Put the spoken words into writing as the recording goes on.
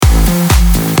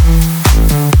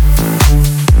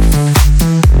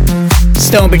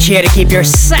StoneBridge here to keep your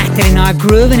Saturday night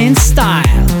grooving in style.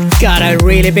 Got a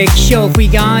really big show for you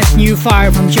guys. New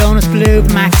fire from Jonas Blue,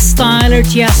 Max Styler,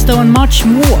 Tiesto and much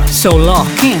more. So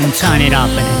lock in, turn it up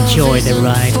and enjoy the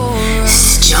ride.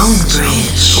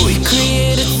 StoneBridge. We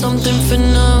created something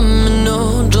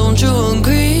phenomenal, don't you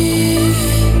agree?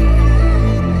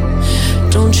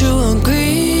 Don't you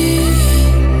agree?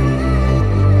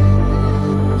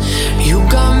 You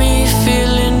got me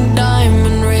feeling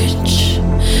diamond rich.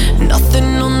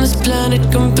 Nothing on this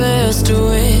planet compares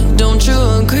to it. Don't you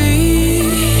agree?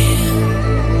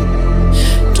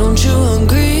 Don't you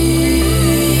agree?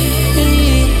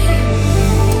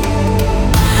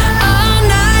 All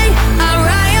night I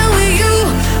ride with you.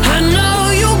 I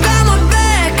know you got my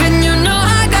back, and you know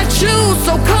I got you.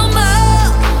 So come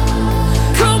up,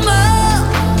 come up,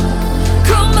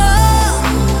 come up.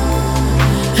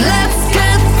 Let's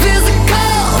get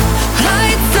physical.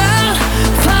 Lights out,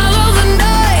 follow the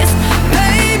noise.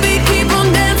 Baby, keep on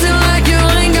dancing like you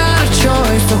ain't got a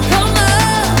choice. So come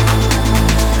up,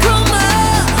 come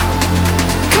up,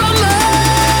 come on.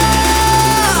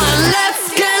 Let's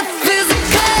get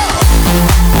physical.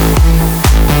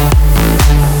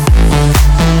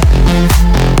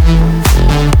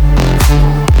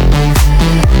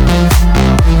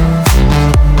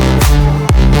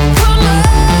 Come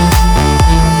on,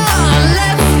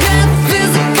 let's get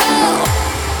physical.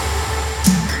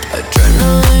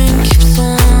 Adrenaline keeps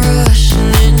on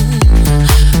rushing in.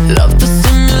 Love the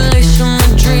simulation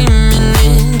we're dreaming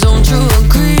in. Don't you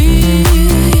agree?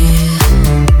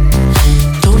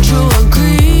 Don't you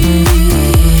agree?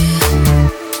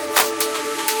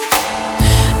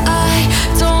 I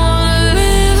don't wanna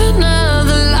live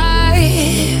another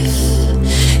life,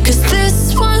 'cause this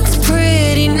one's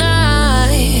pretty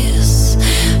nice.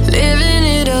 Living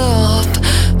it up.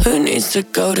 Who needs to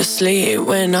go to sleep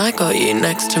when I got you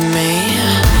next to me?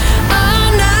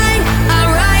 All night I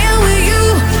ride with you.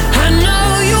 I know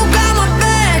you got my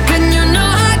back, and you know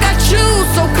I got you.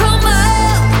 So come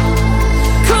up,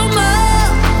 come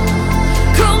up,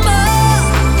 come up.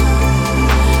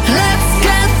 Let's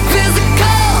get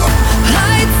physical.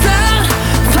 Lights out,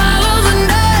 follow the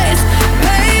noise.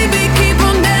 Baby, keep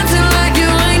on dancing like you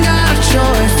ain't got a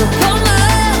choice. So come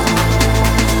up,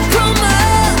 come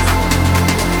up,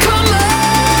 come on.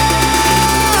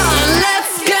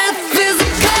 Let's get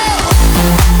physical.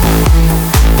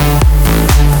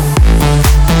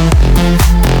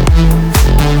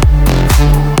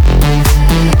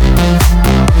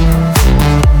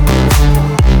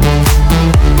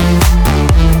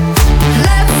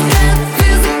 Let's get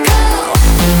physical.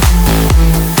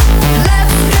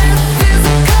 Let's get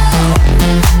physical.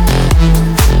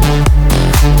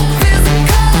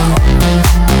 Physical.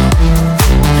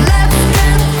 Let's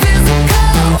get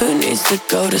physical. Who needs to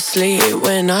go to sleep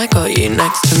when I got you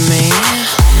next to me?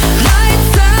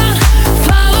 Lights out,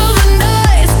 follow the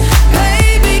noise.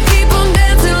 Baby, keep on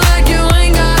dancing like you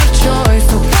ain't got a choice.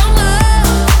 So come up,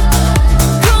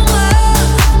 come up,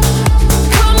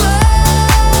 come on.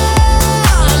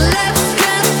 Let's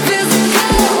get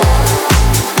physical.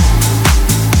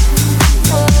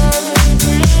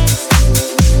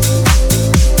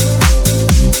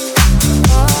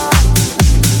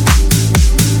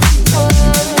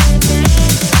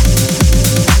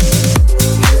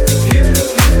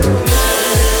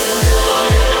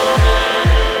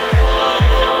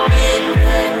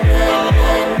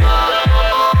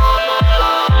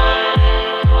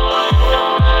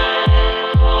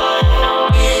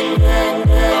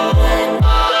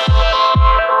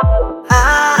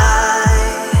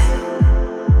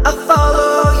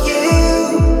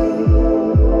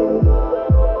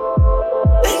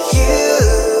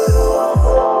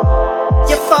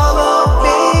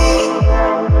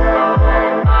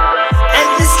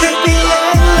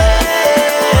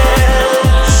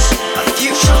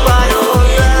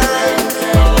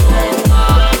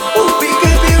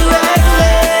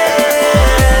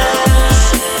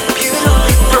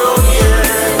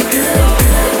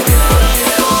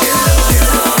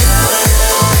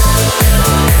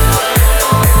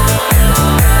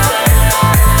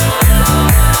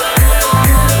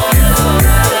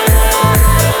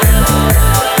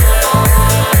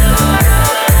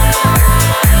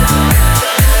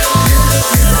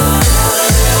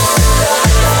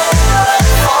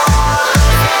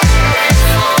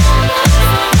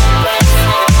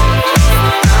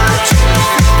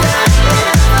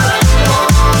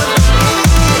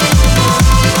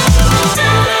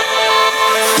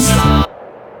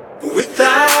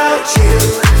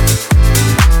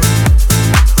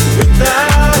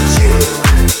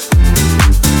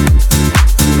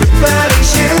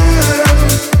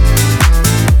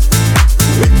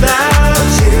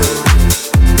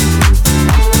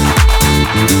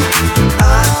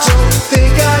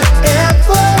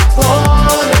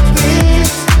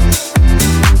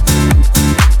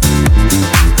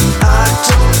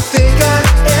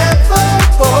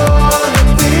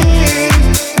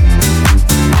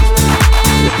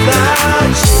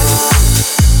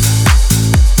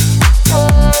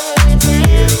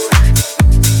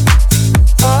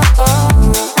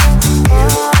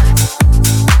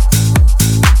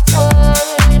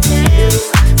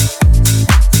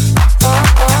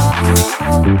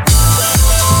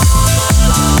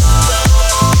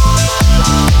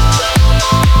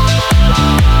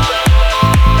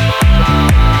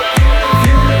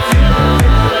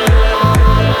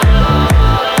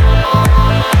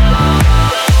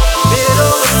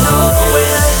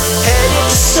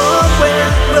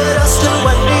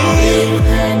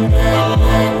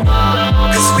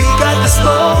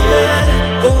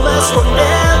 last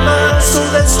forever, so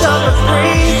let's stop and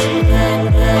breathe.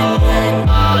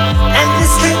 And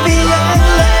this could be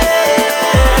endless,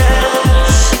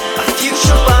 a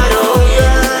future wide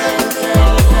open.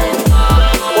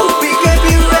 Or we could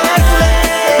be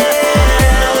reckless,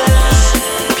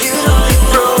 beautifully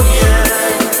broken.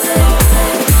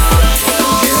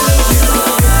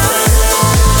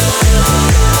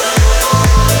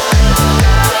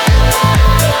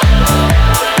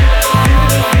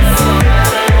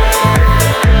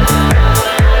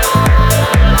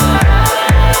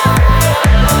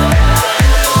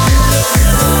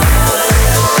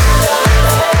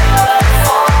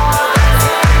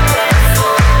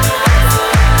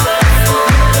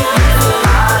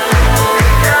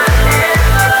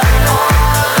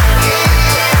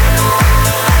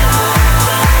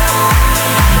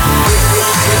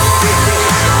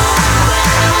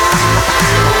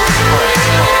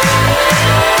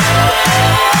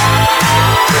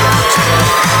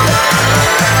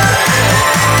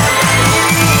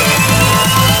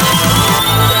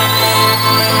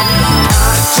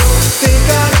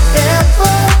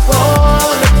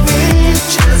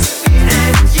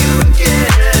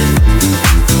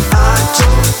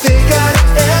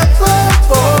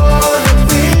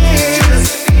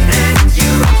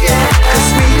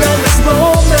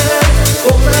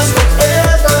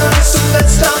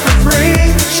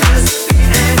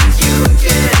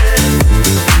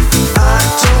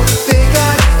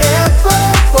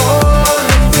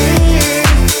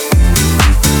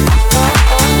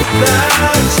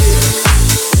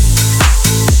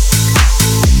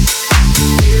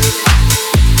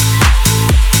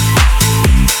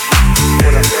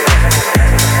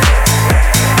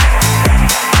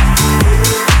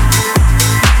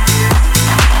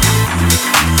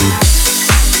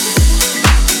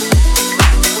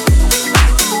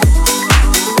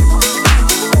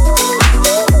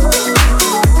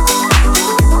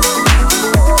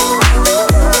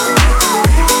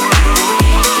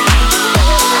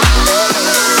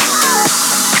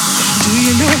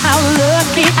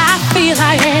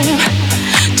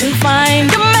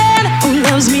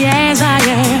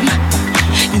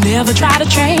 Never try to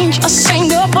change a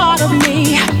single part of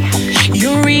me.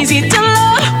 You're easy to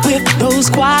love with those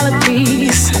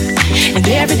qualities. And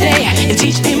every day you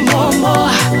teach me more and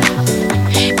more.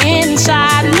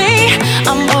 Inside me,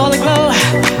 I'm all aglow.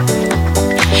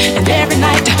 And every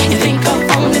night you think of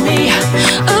only me.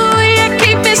 Oh, you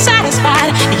keep me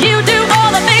satisfied. You do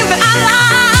all the things that I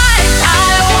like. I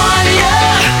want you,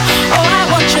 oh, I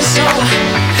want you so.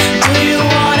 Do you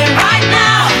want it right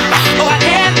now? Oh, I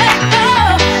can't let go.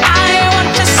 I want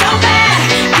you so bad.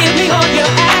 Give me all you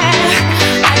have.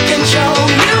 I can show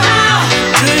you how.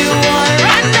 Do you want it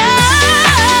right now?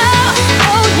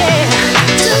 Oh yeah.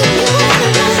 Do you want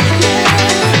it right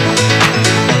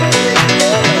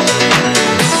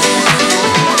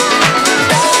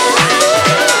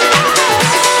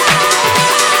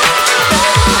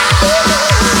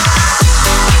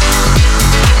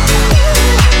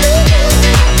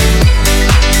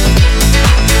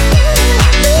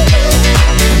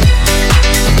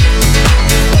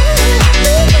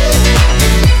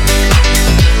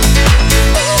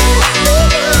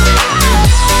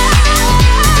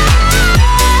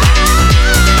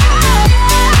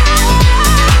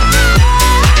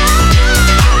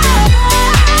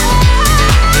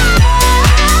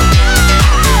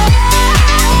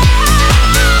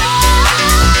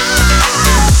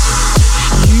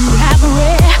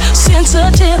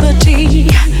sensitivity.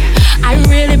 I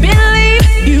really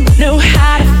believe you know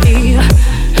how to feel.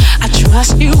 I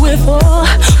trust you with all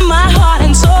my heart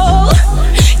and soul.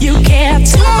 You care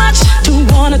too much to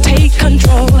wanna take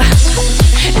control.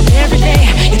 And every day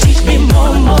you teach me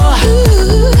more and more.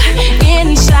 Ooh,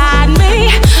 inside me,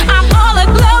 I'm all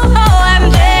aglow.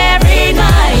 And every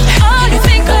night, oh, you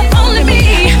think of only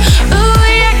me. Ooh,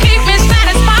 you keep me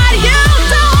satisfied. You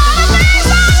do all the things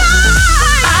I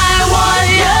like. I want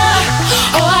you.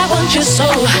 Oh, I want you so.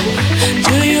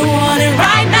 Do you want it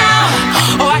right now?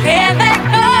 Oh, I can't let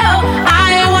go.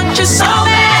 I want you so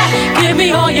bad. Give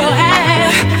me all you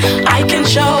have. I can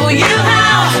show you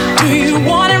how. Do you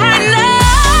want it right now?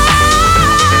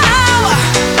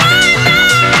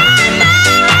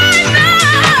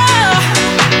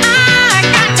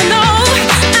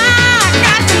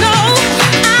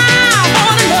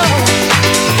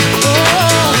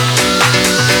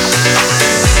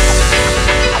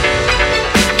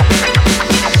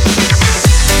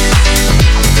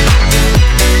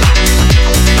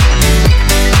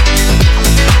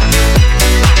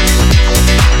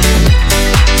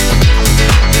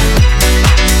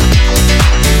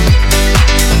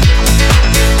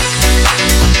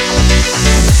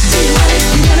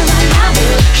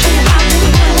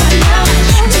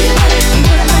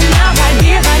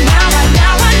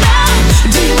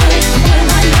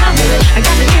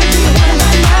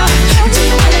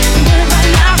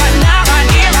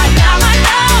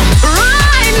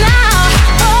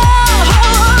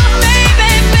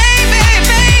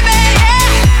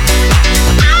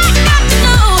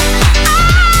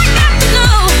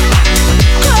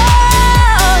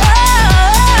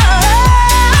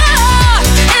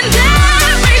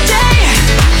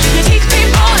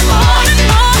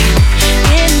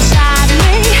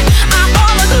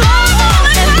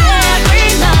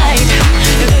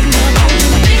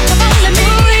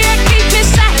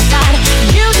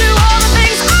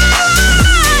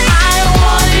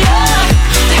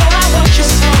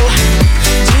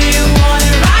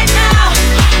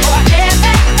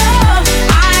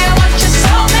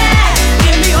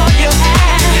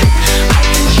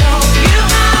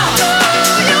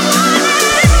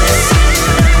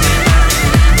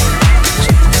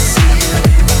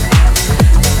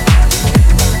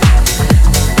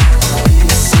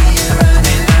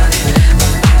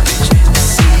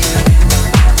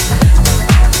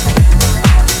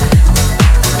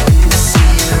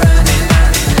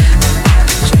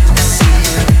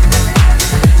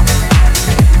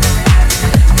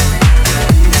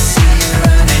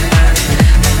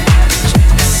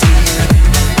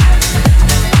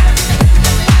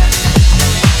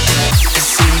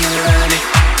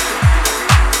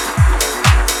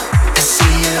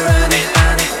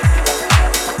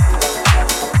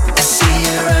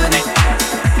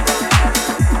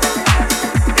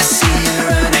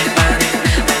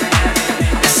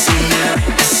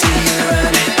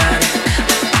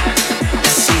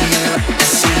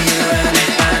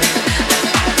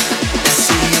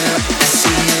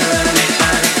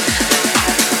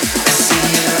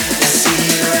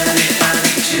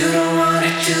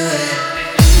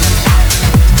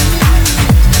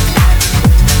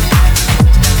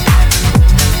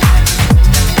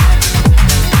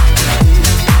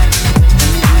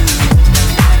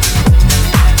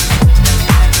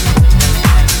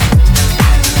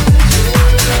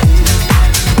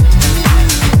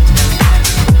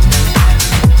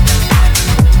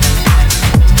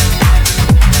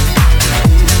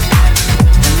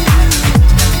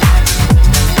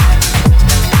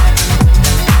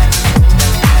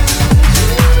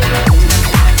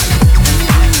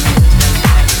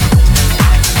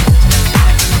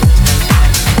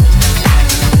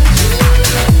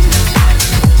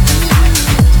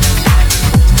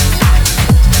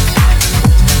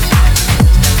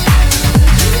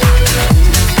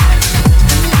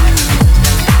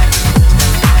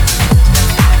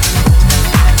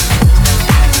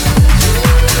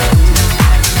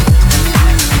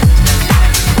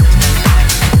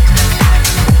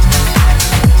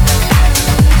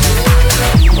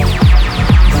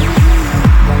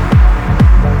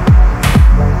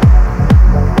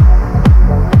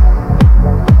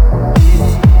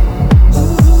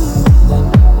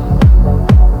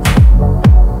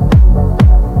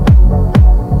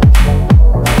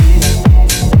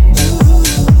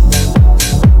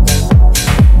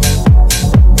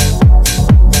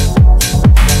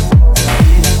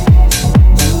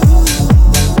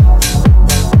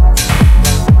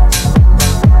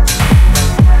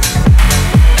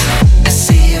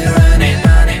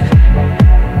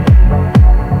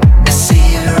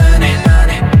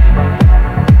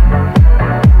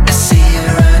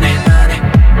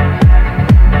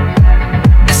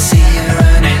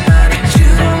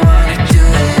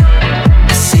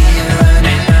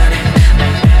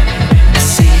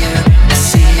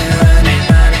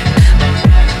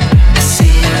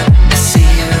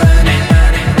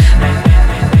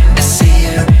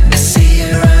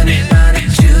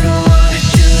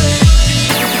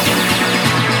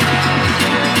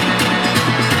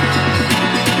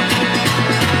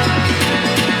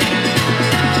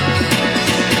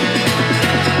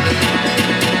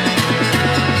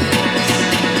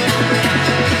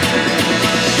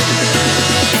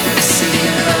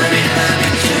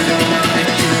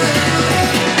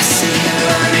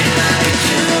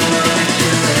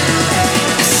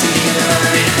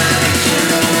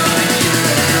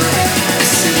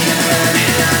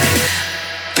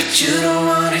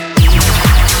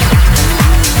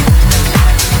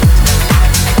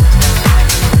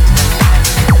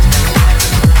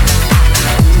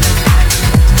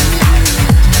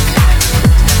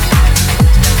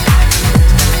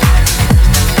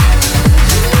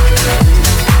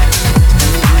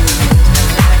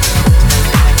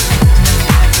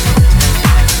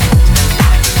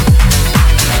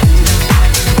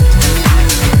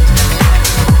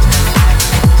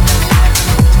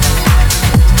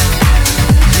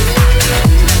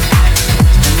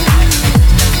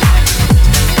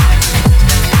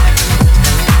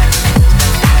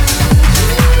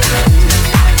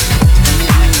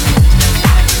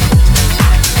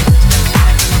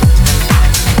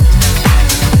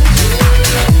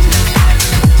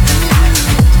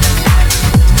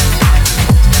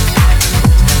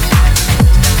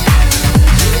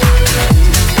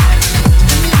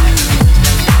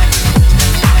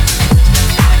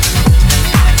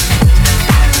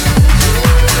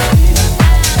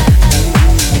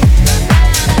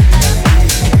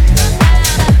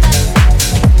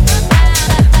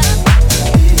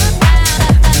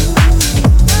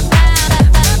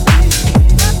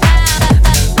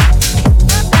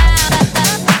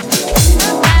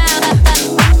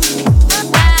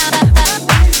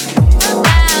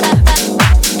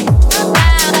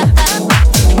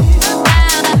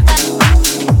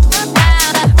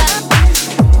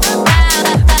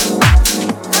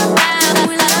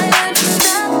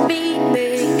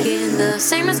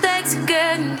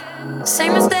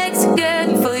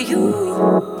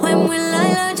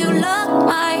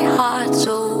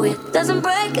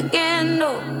 again,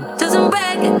 no, doesn't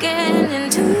break again in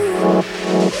two.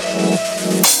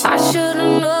 I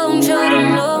should've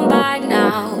known by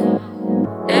now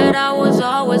that I was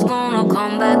always gonna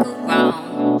come back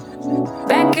around.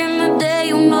 Back in the day,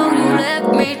 you know you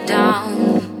let me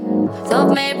down.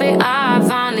 Thought maybe I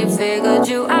finally figured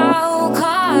you out.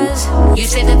 Cause you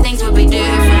said that things would be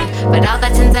different, but all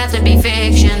that turns out to be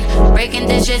fiction. Breaking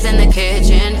dishes in the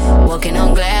kitchen, walking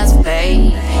on glass,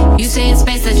 babe. You say it's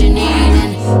space that you're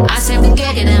needing. I said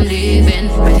forget it, I'm leaving,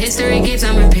 but history keeps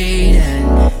on repeating.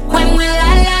 When will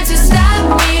I learn to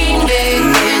stop being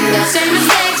making the same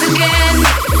mistakes again?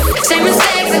 Same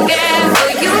mistakes again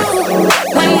for you.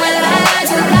 When will I learn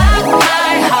to lock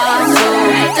my heart so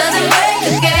it doesn't break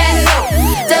again? No,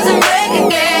 doesn't break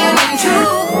again and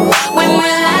true. When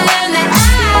will I learn that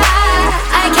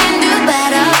I can do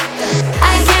better?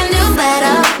 I can do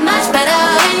better, much better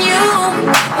than you.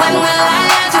 When will I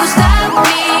learn to stop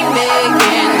me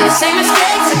making the same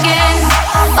mistakes again?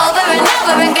 Over and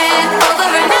over again, over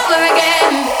and over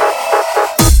again.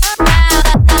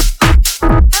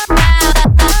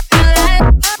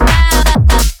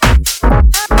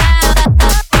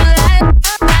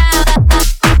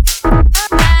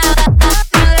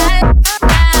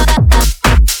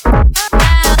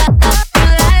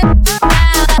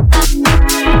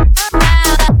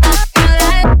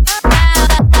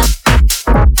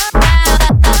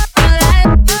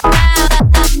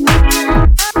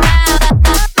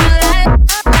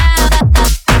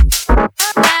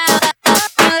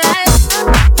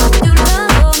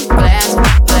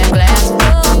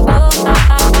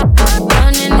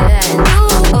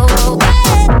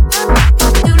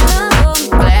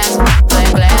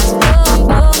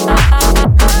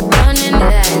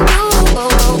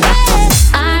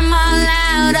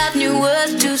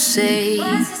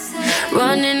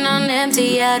 Running on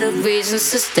empty out of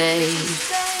reasons to stay.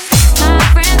 My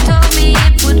friend told me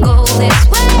it would go this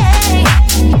way.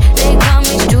 They call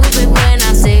me stupid when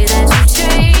I say that you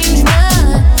changed,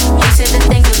 but you said that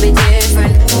things would be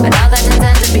different, but all that turns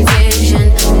out to be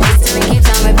fiction. History keeps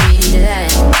on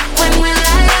repeating. When will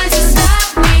I learn to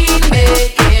stop me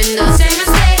making the same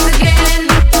mistakes again?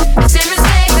 The same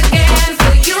mistakes again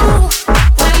for you.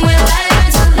 When will I learn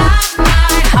to lock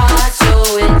my heart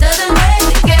so it doesn't break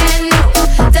again? No,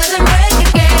 doesn't break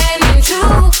again and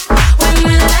true. When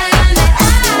will I learn that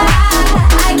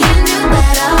I can do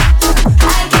better?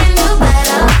 I can do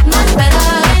better, much better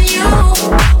than you.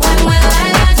 When will I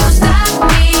learn to stop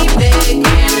me making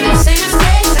the same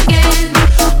mistakes again?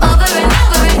 Over and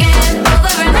over again,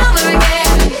 over and over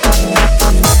again.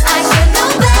 I should know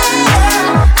better,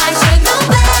 I should know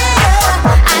better,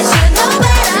 I should know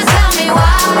better, tell me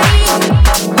why.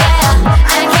 Yeah,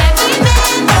 I can't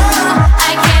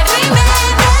remember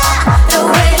the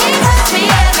way it hurts me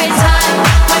every time.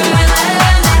 When will I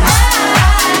learn that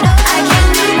I can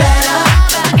do better?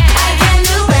 I can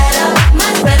do better,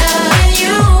 much better than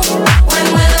you. When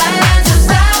will I learn to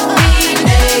stop me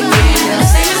making the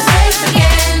same mistakes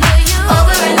again?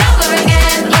 Over and over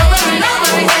again, over and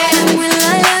over again. Will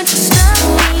I learn to stop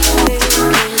me making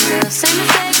the same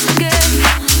mistakes again?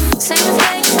 Same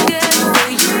mistakes again for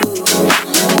you.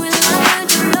 When will I learn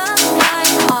to love my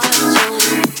heart so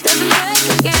it doesn't break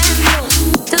again? No,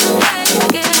 doesn't break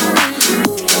again.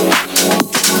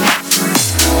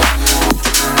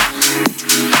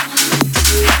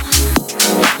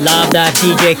 Love that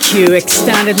DJ Q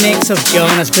extended mix of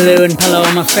Jonas Blue and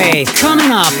Paloma Faith.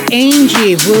 Coming up,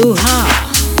 Angie Woo-Ha,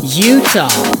 Utah,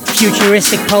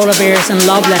 futuristic polar bears and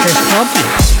love letters club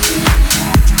mix.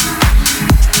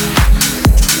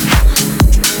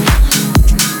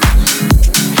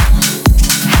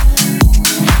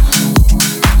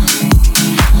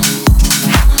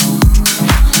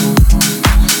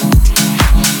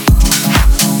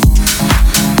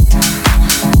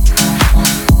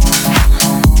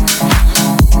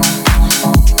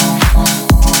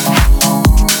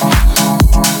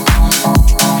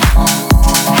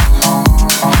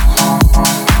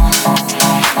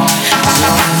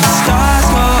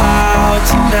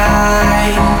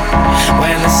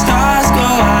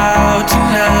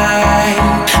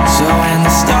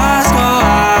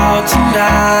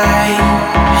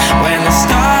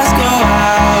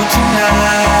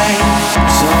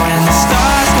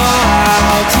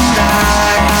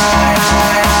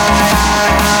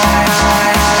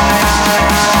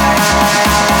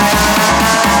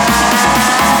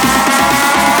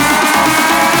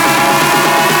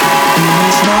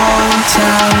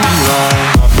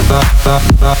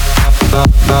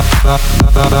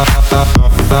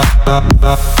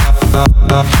 Ba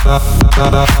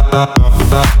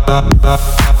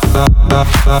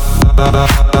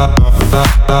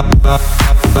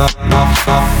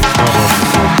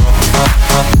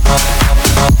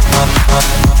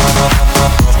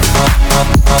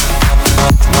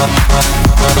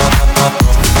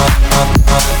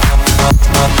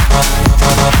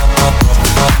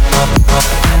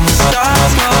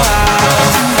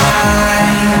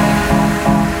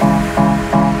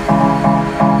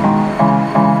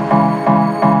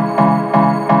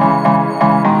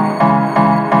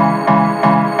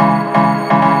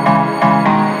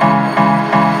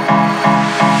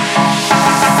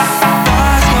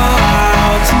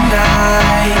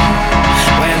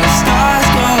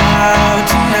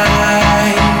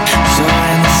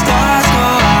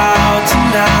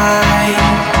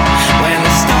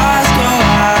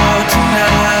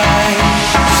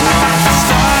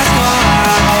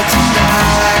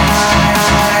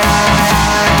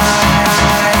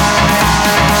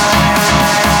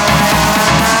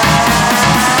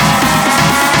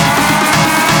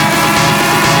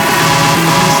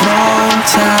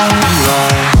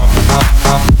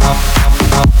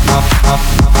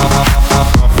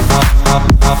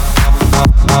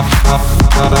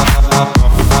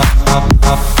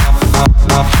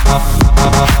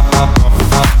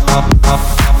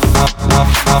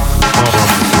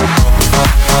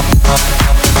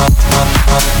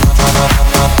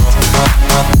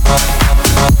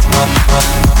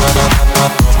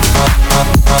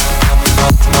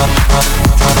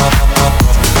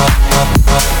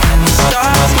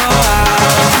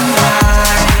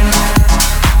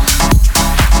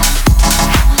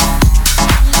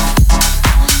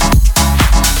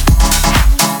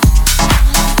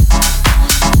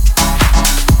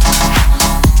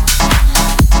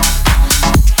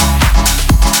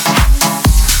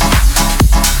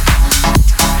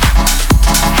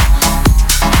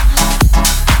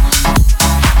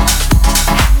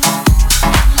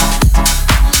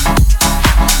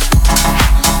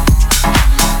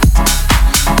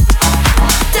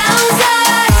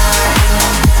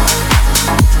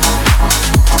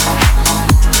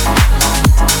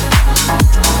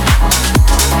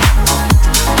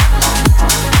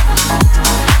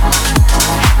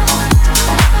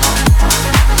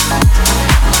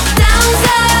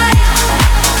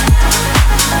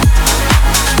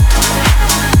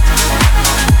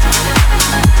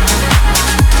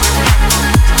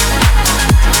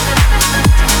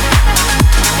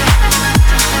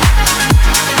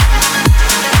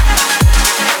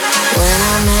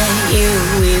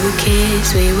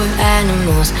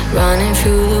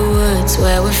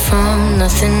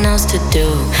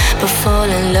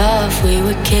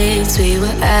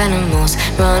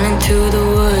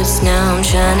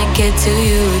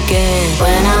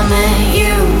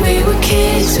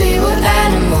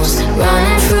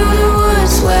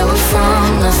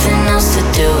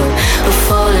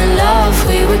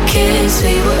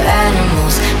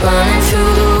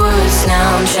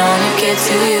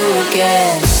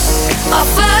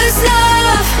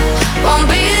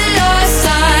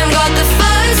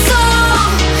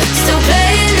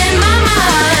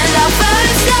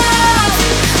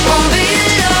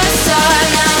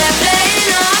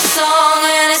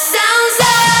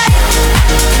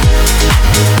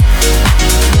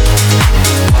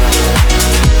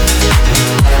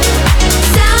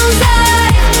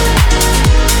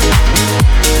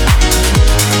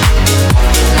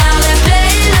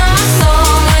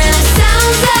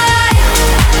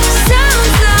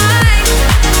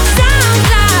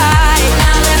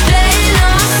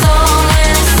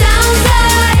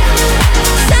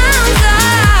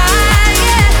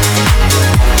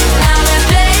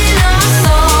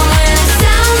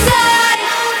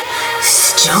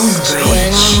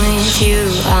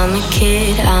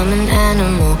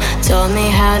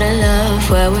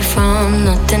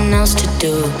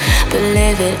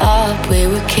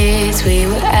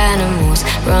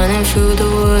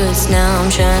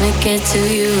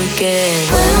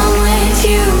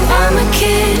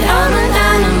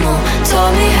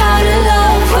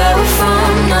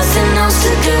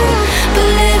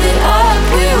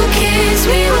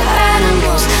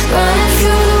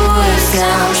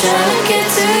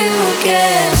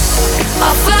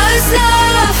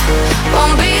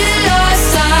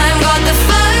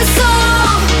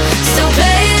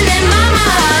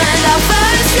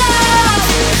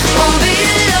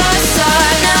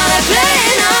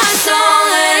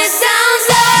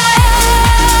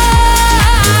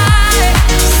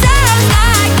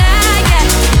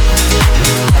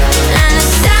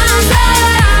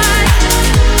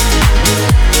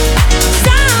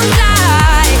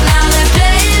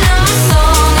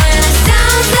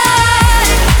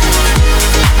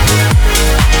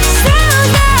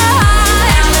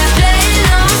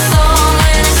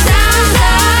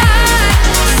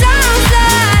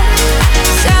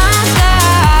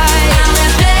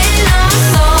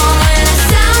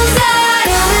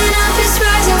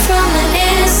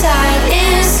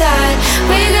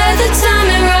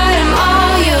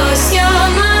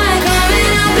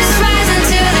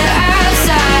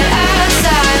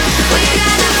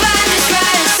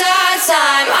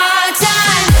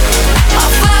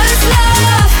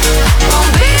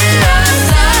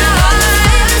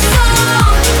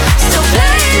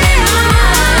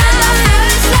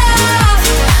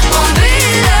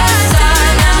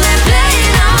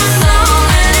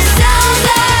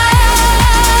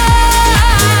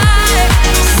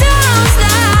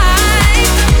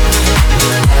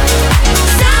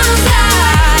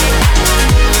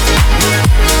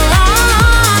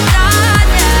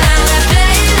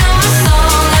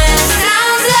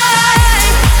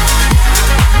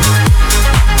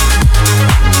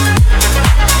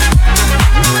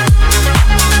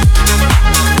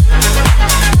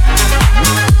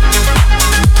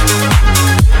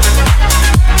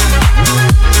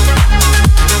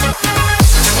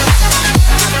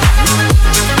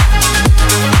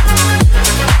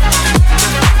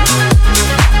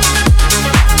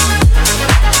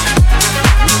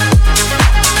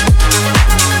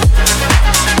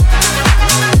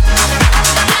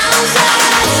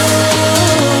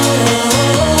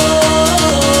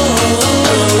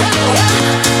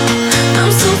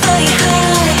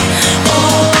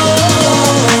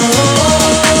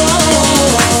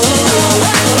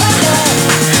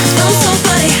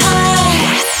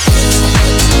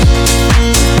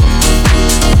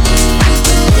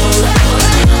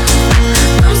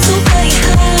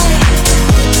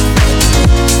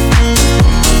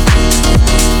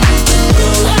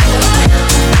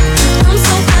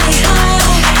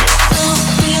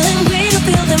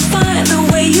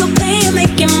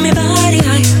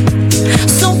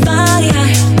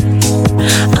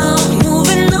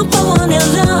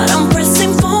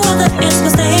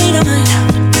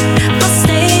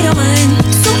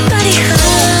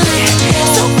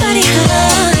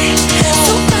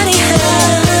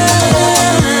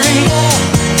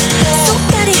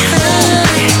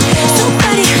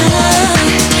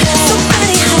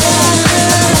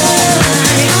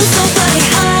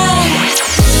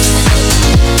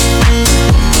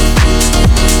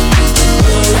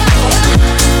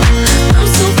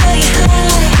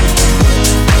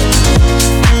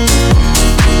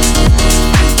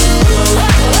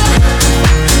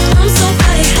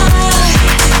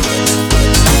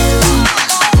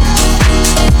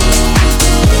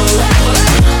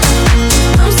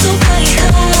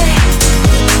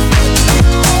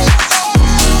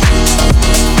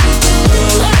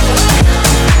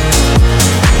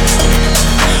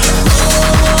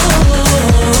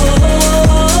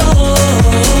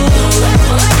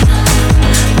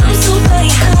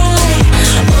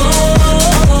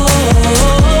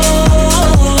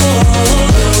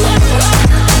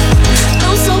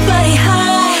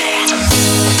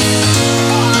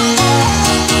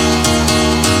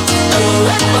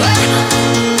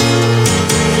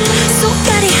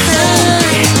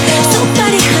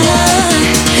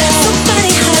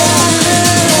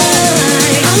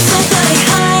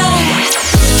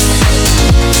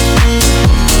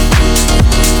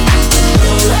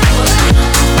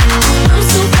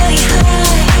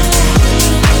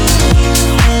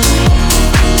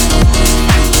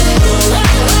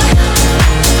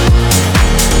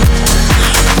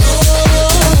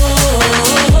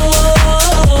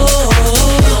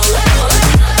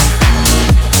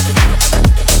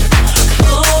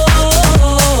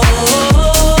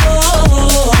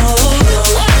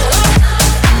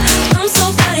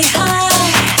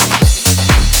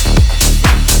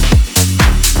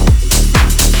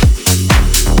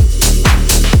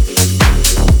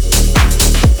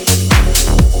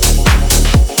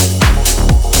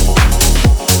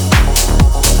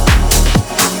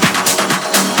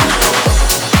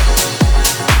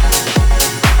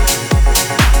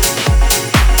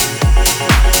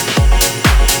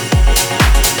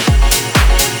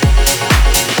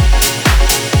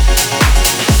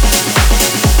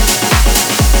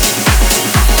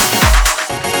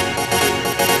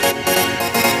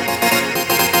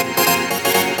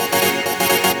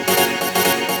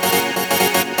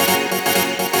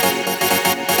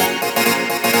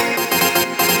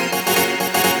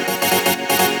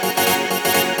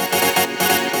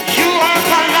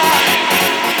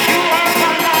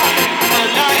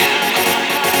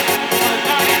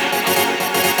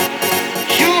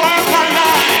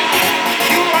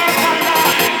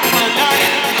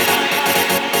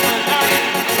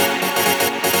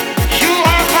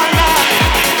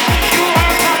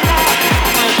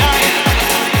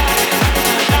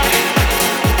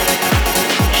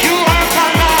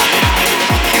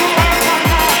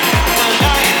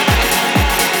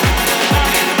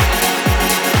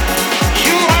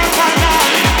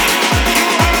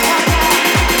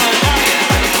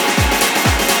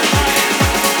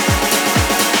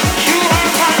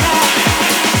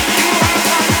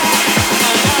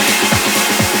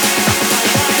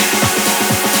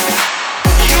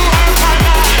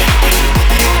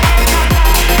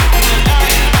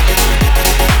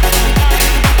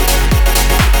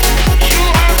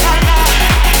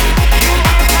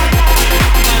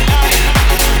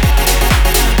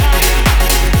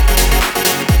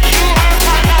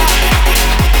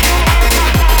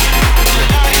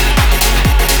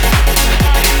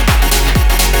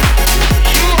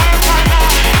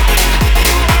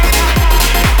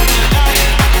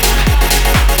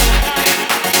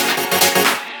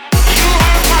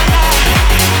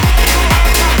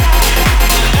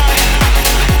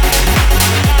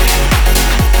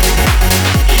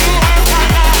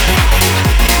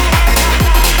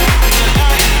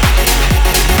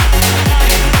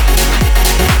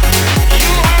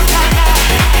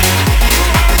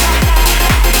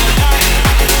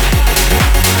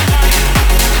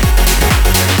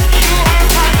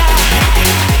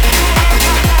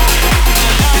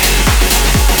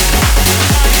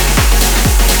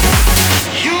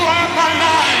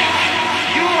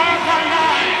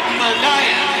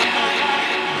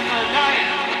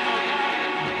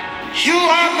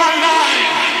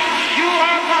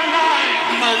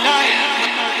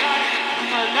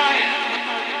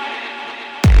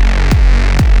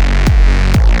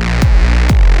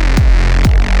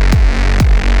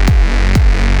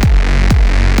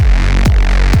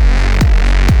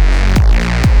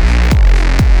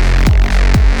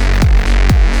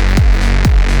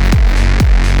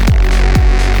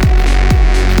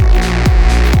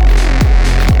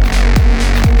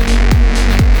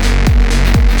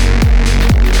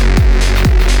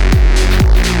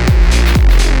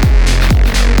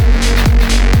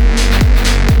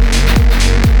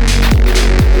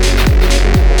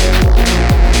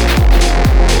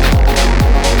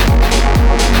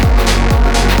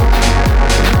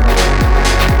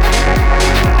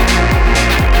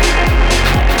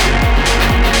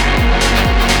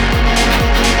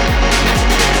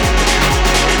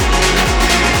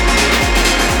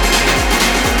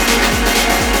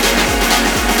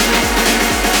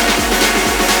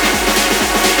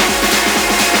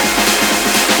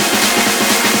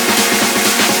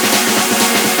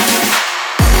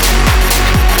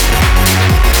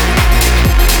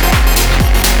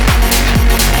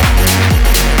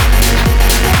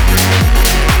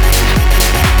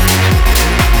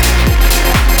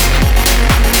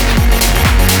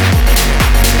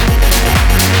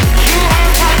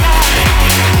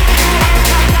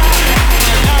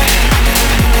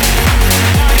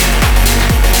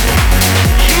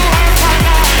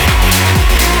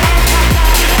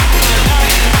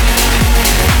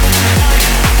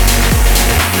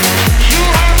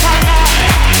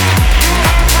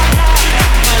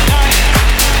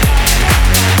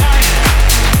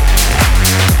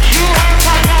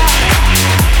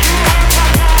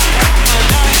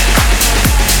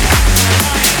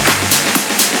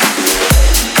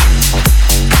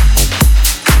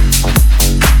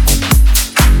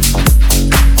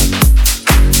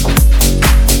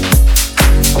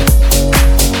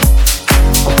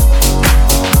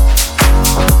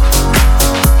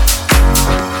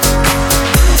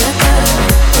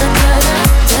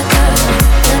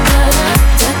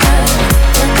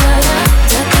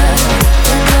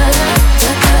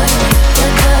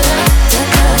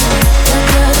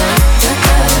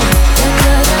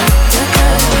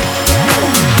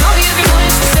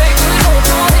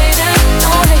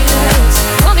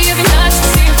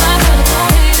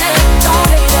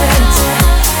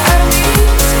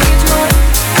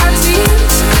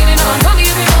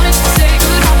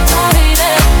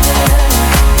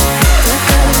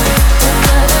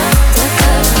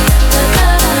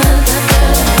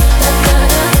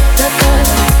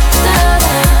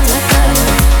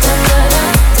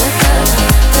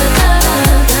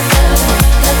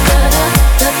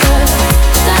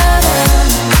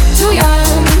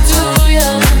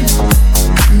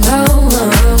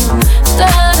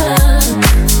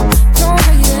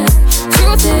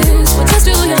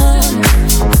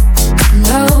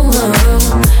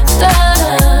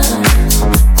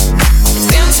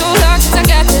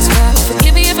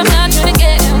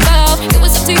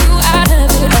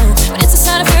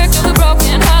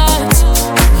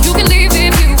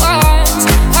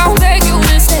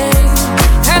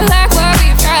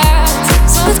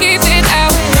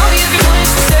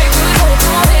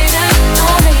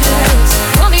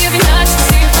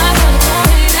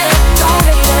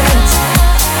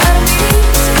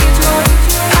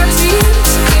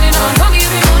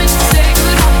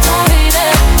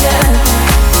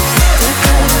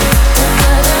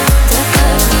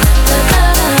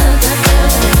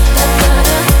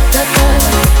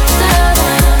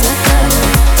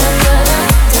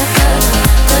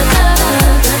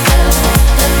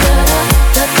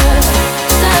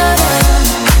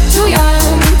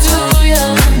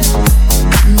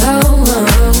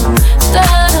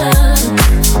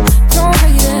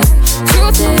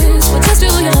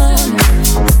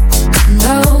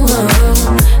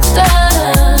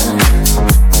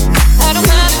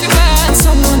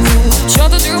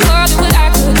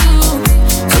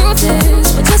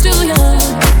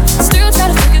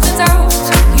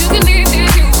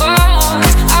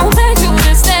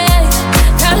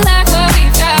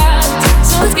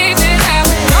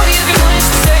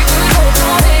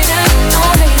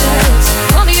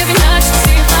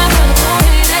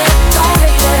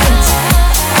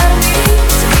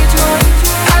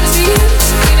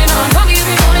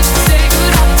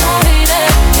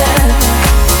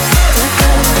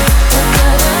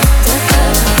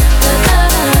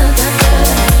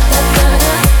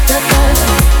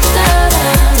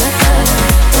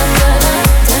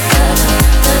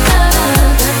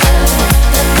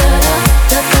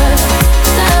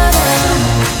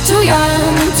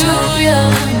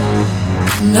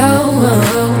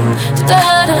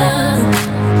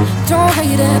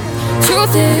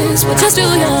truth is, we're just too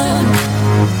young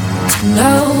to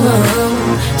know.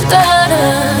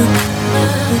 Da-da-da.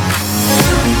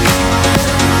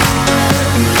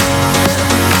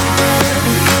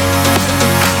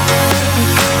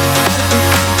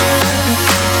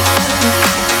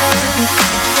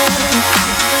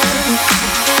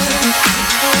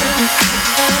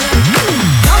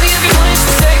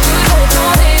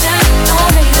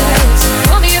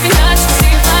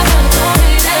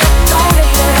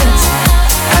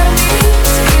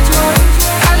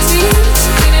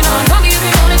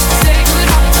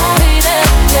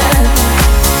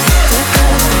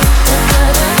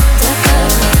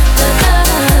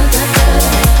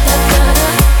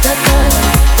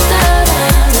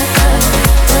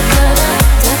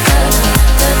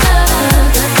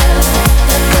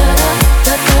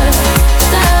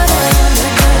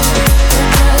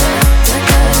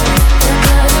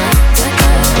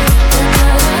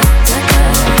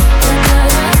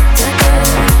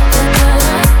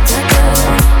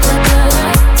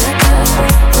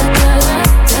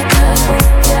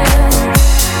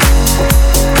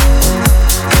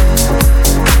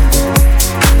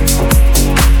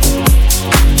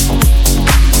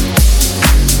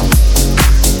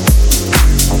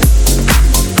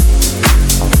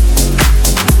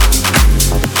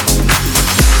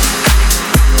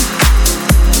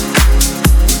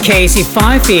 Casey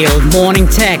Fifield, Morning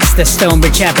Text, the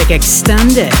StoneBridge Epic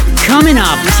Extended. Coming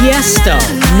up, Tiesto,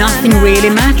 Nothing Really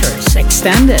Matters,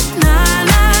 Extended.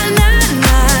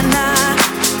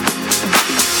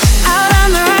 Out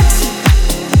on the rocks,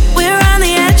 we're on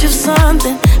the edge of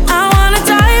something. I wanna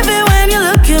dive in when you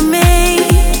look at me.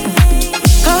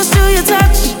 Close to your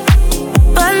touch,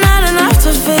 but not enough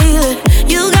to feel it.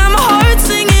 You got my heart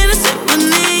singing a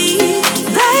symphony.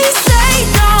 They say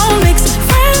don't mix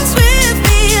friends with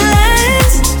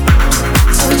feelings,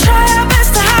 so we try our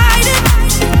best to hide it.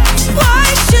 Why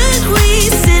should we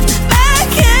sit back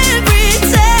and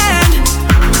pretend?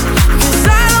 'Cause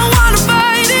I don't wanna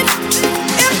fight it.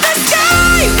 If the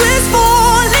sky was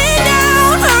falling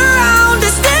down around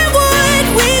us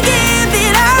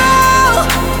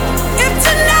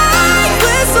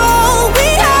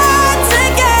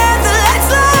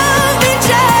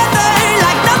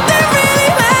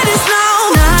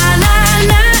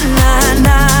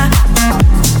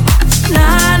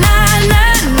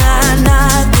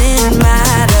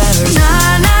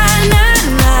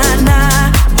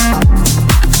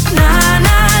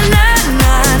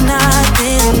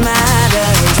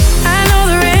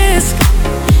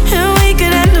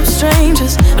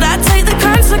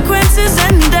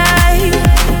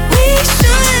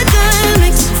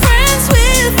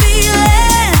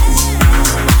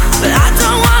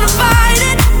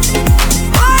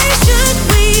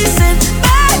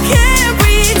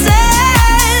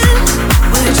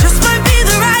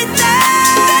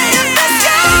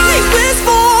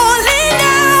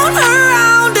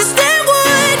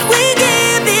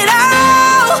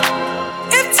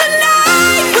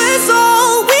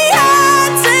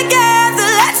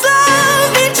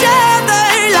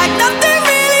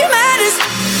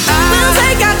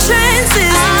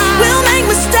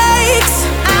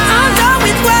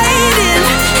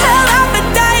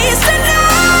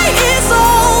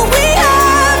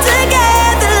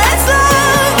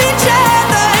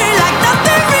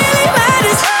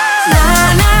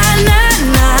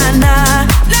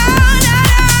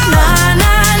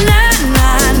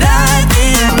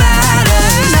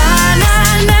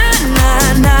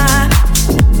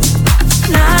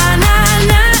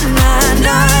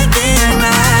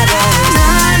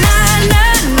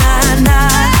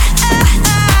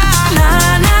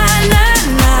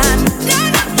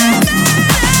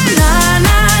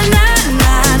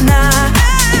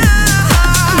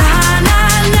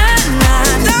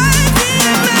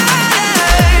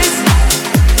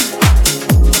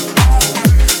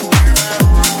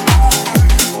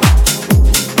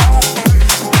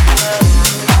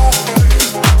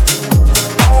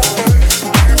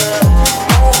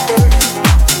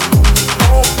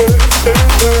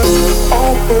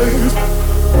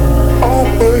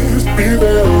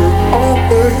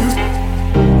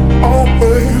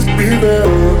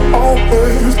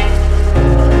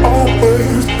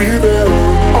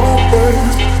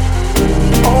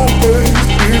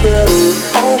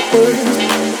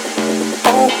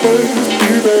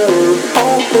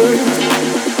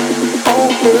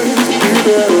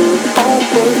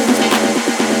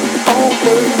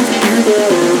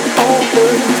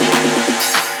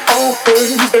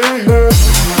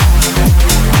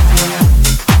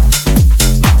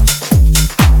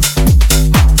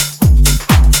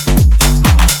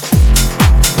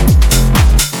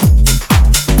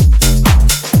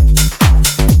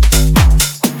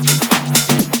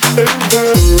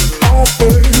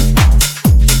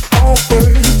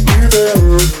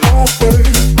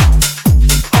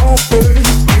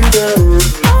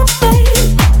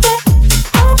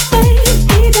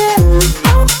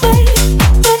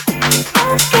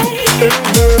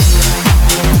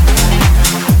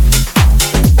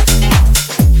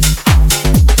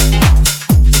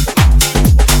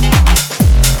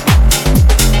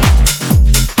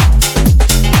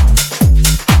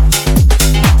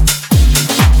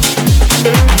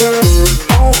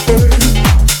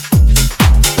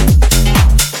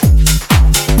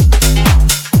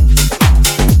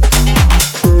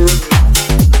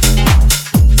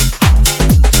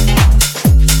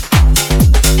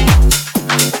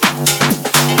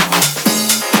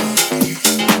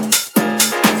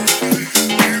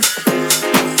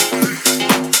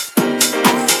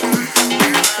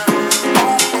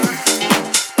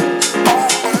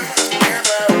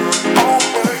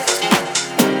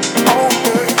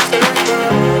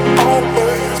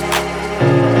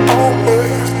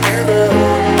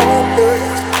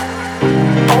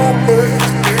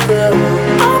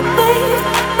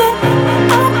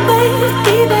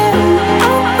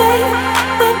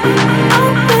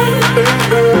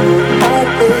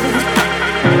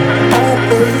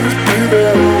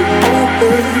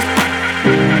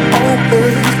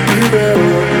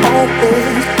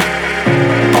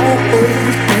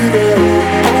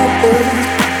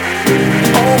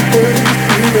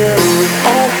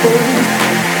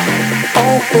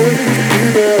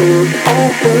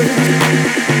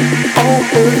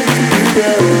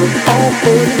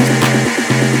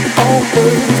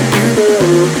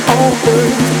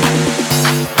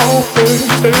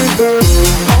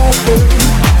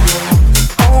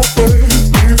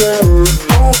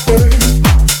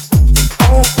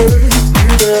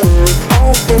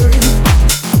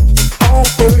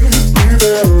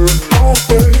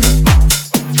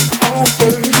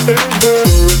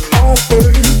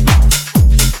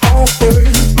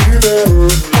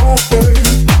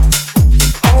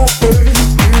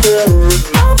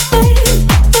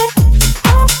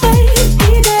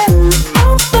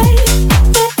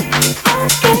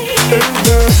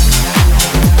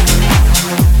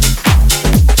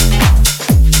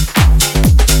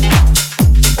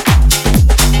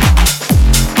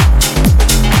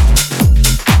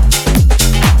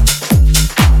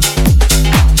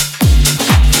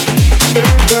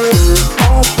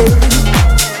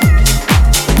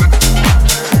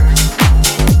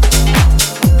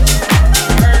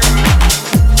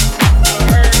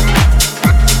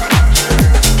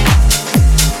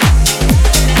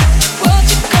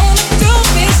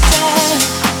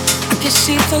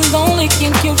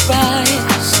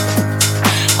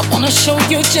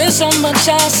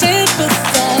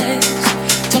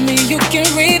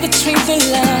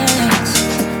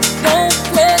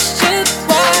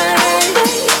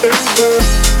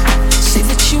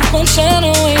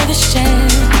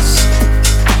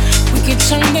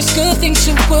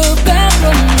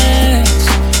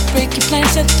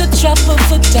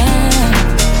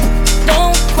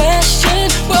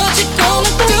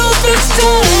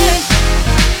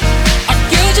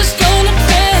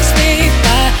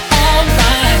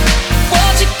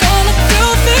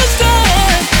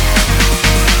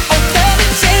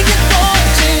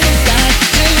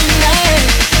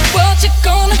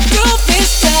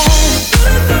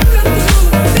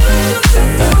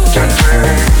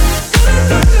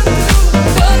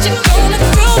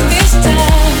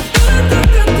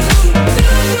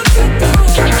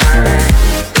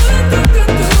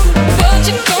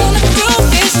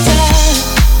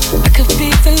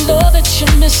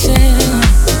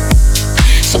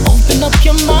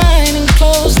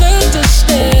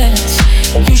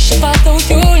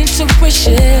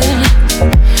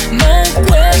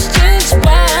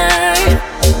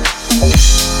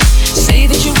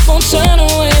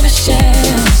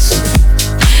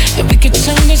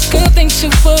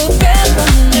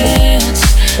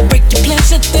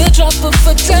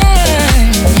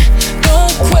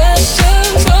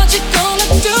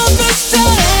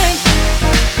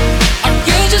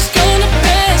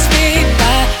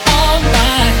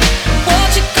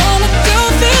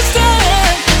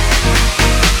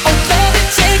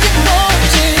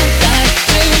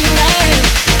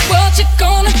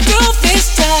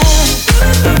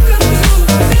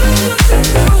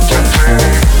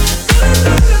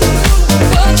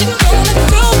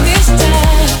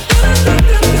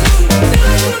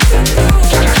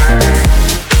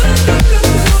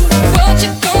What you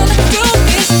gonna do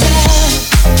this time?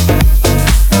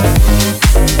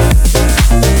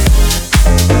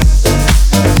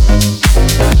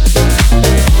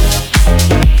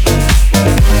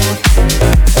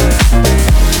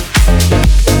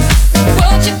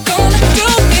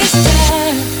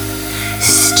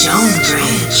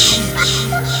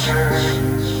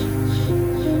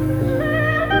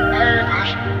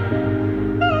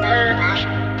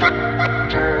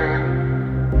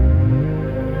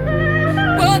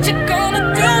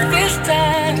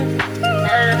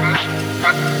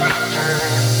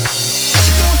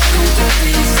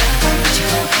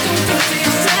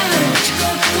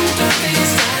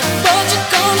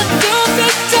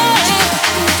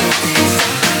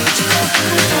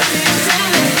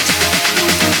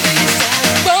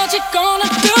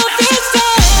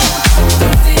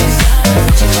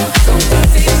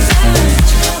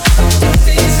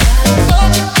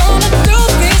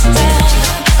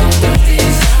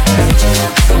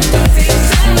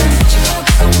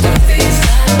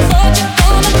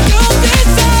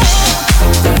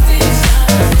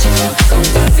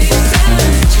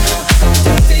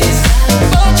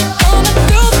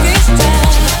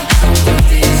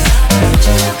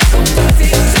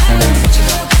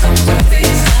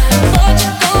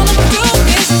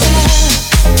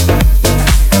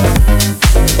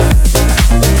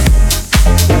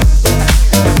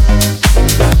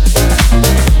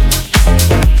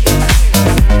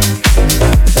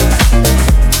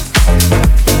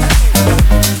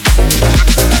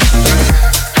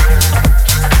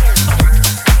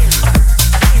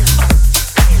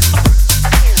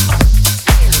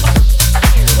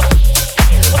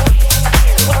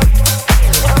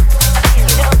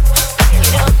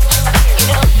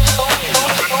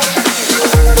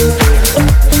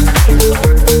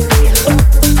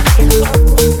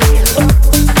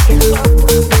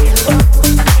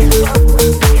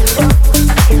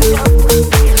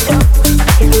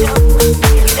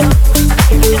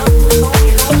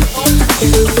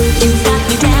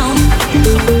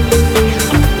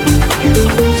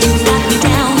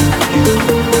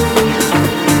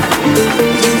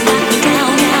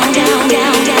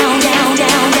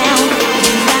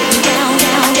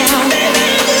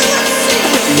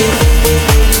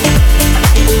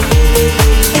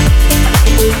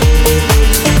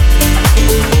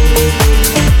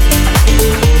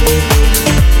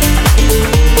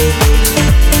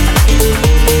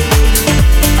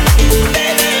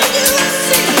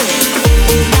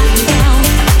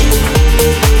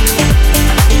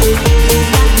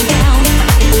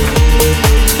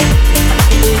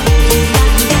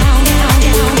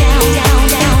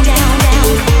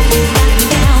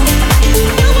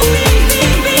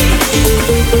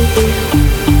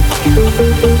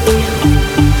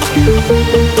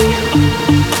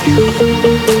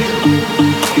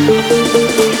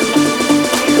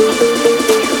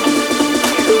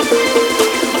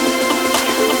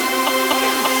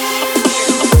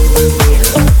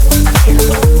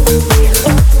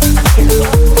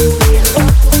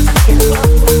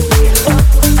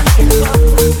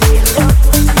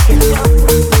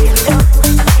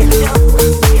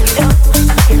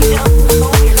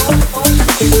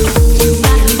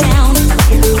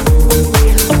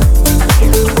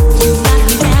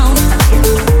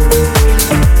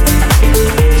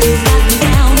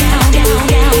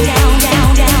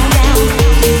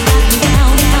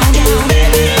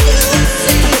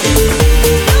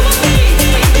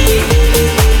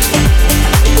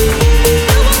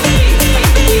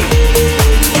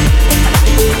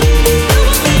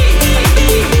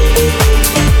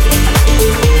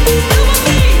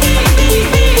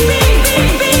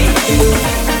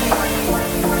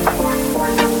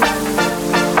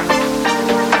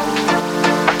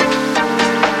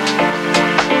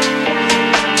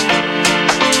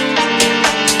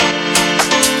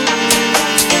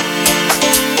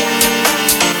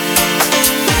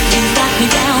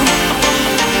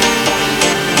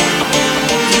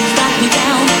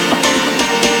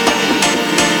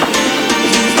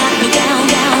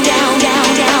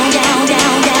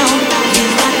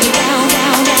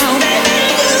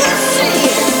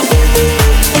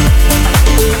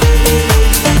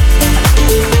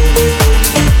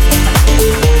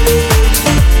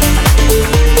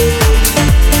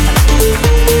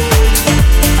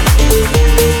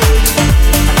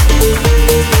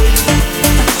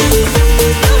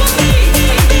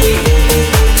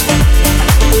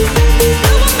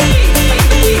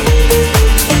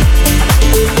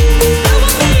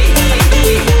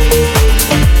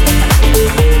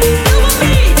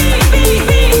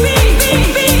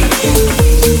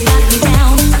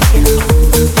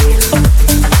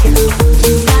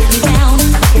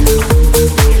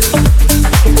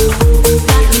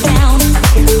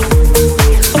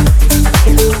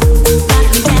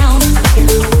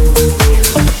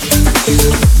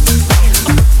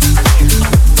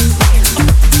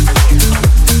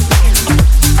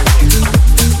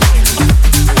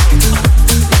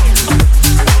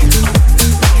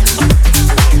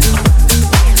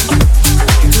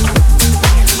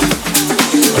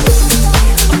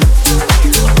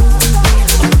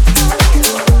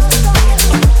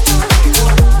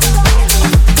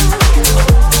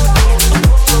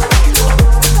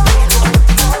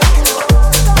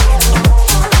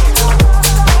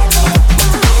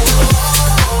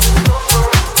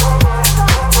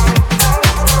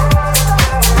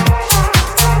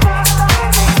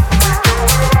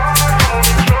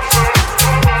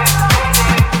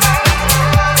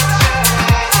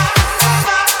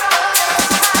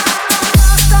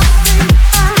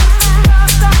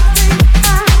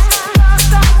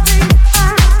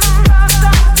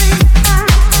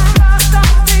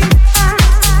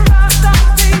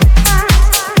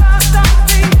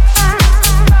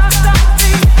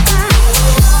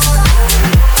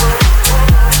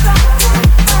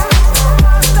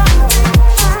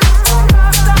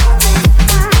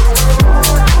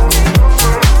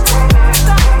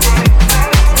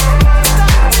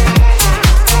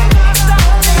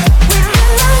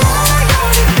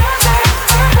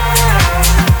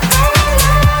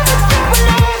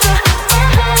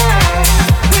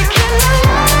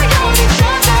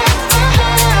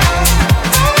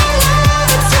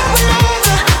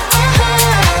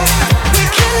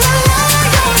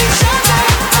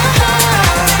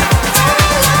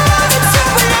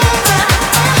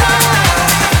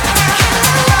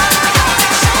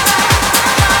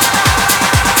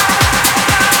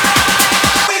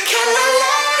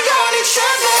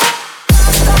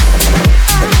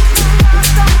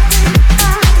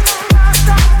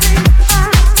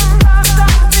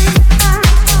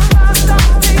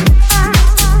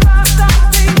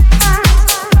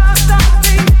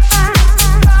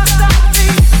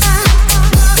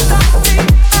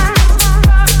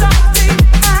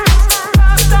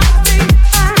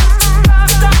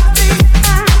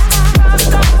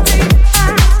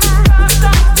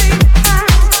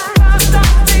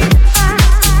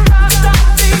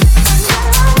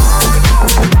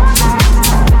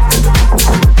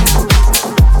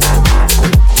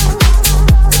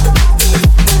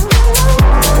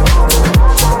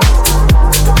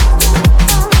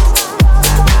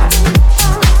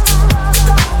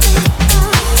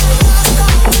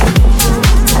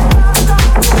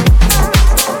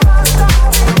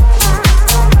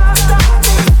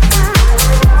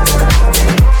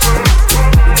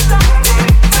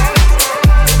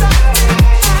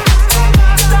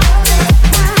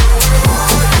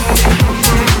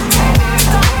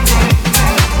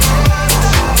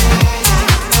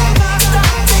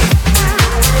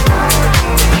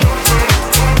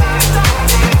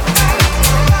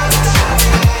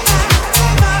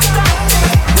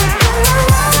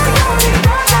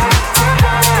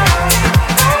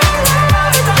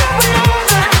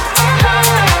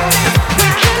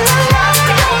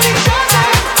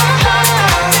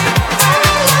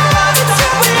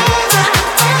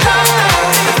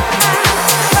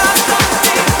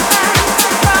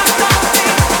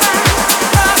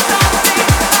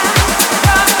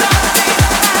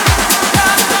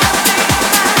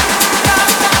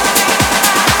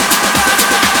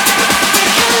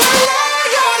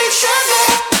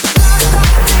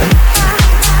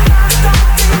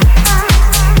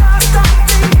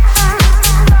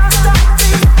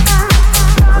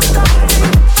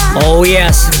 Oh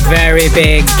yes, very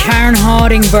big. Karen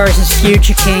Harding versus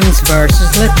Future Kings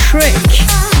versus Le Trick.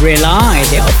 Rely,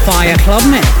 the Fire Club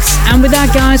mix. And with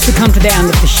that, guys, we come to the end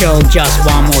of the show. Just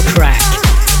one more track.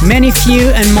 Many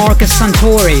Few and Marcus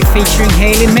Santori featuring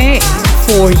Hayley May.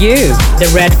 For You,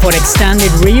 the Redford Extended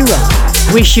rerun.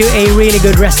 Wish you a really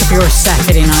good rest of your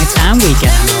Saturday night and weekend,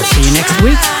 and I'll see you next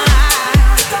week.